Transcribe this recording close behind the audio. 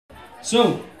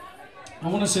So, I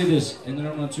want to say this, and then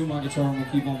I'm going to tune my guitar and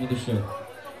we'll keep on with the show.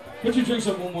 Put your drinks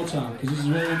up one more time, because this is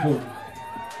really important.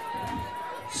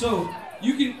 So,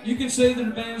 you can say that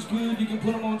the band's good, you can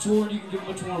put them on tour, and you can give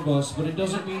them a tour bus, but it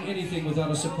doesn't mean anything without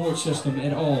a support system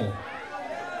at all.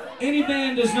 Any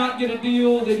band does not get a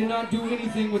deal, they do not do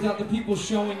anything without the people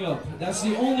showing up. That's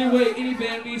the only way any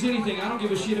band means anything. I don't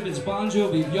give a shit if it's Bon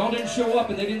Jovi. If y'all didn't show up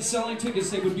and they didn't sell any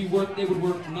tickets, they would worth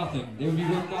nothing. They would be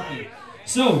worth nothing.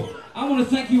 So, I want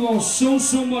to thank you all so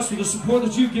much for the support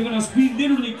that you've given us. We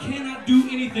literally cannot do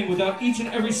anything without each and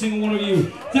every single one of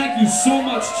you. Thank you so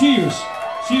much. Cheers.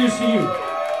 Cheers to you.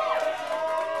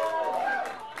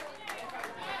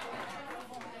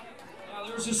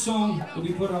 There was this song that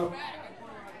we put out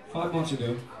 5 months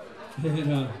ago,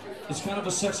 and it's kind of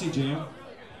a sexy jam,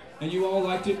 and you all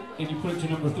liked it, and you put it to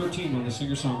number 13 on the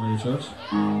singer-songwriter charts.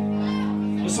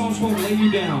 The song's called Lay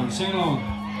You Down. Sing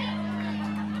along.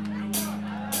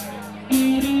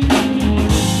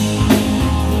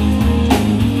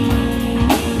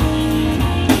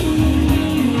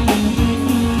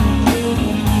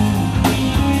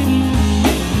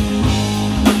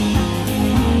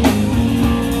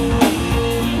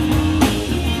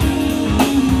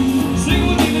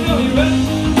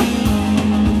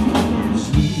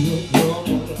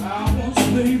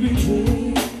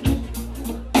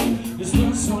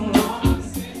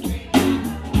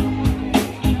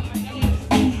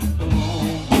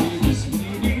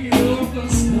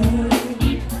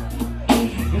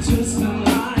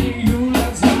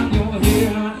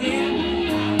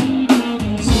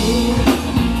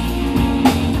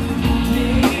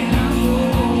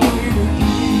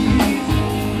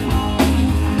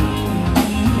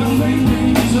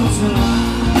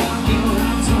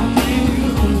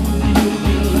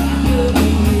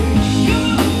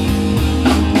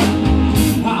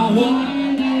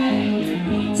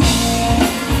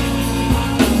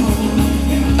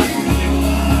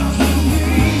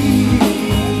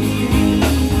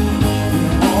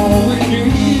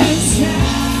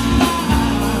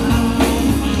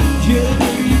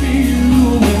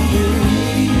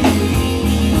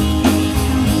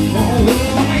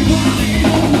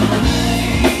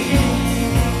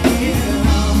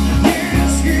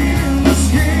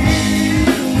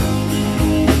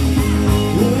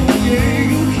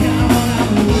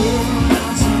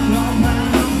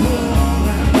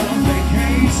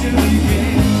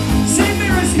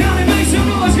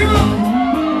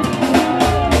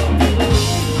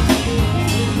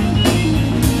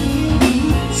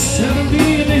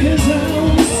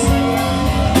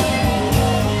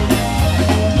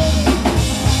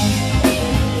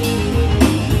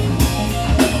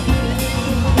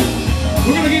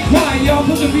 Y'all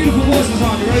put some beautiful voices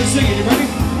on. You ready to sing it? You ready?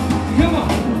 Come on.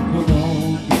 Come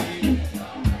on, baby.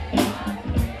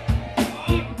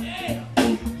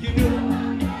 You know,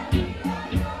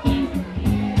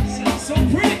 sounds so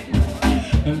pretty.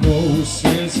 And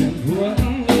roses and blood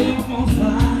on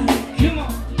fire. Come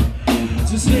on.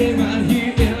 Just stay right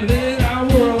here and let our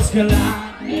worlds collide.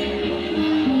 Yeah.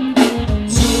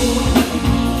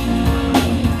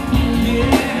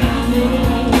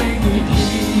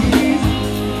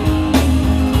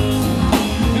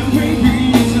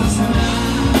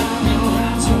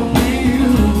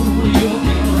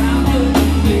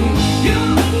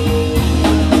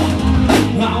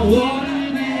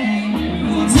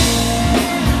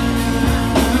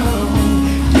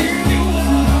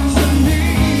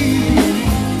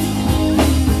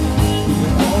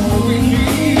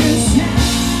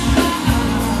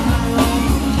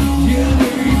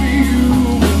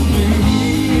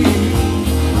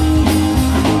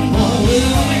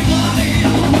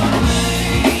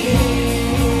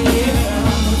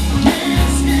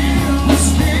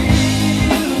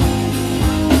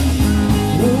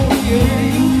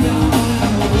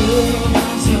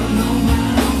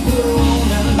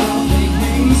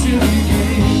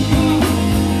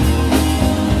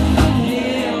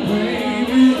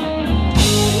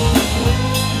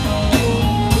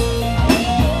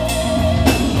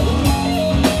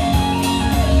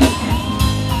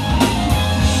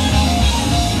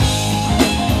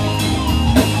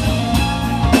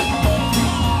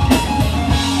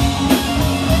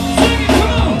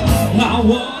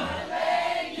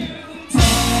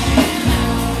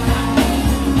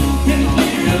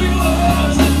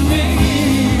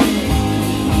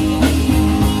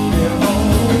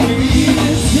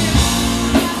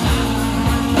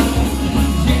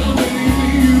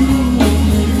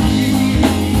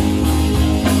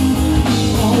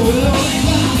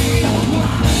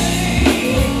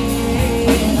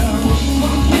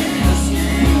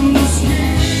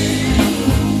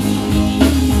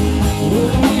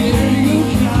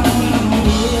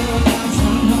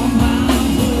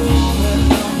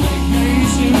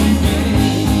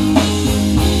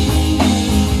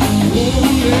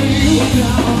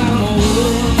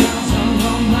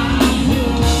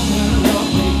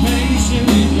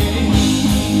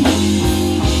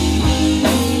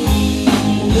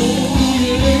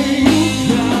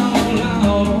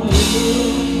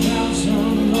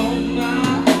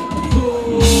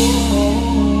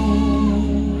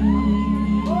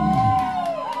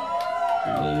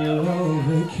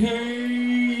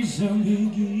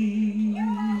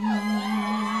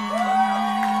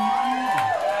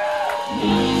 God,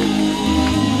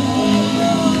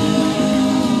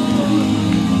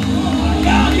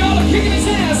 y'all are kicking his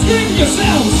ass. Scream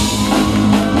yourselves.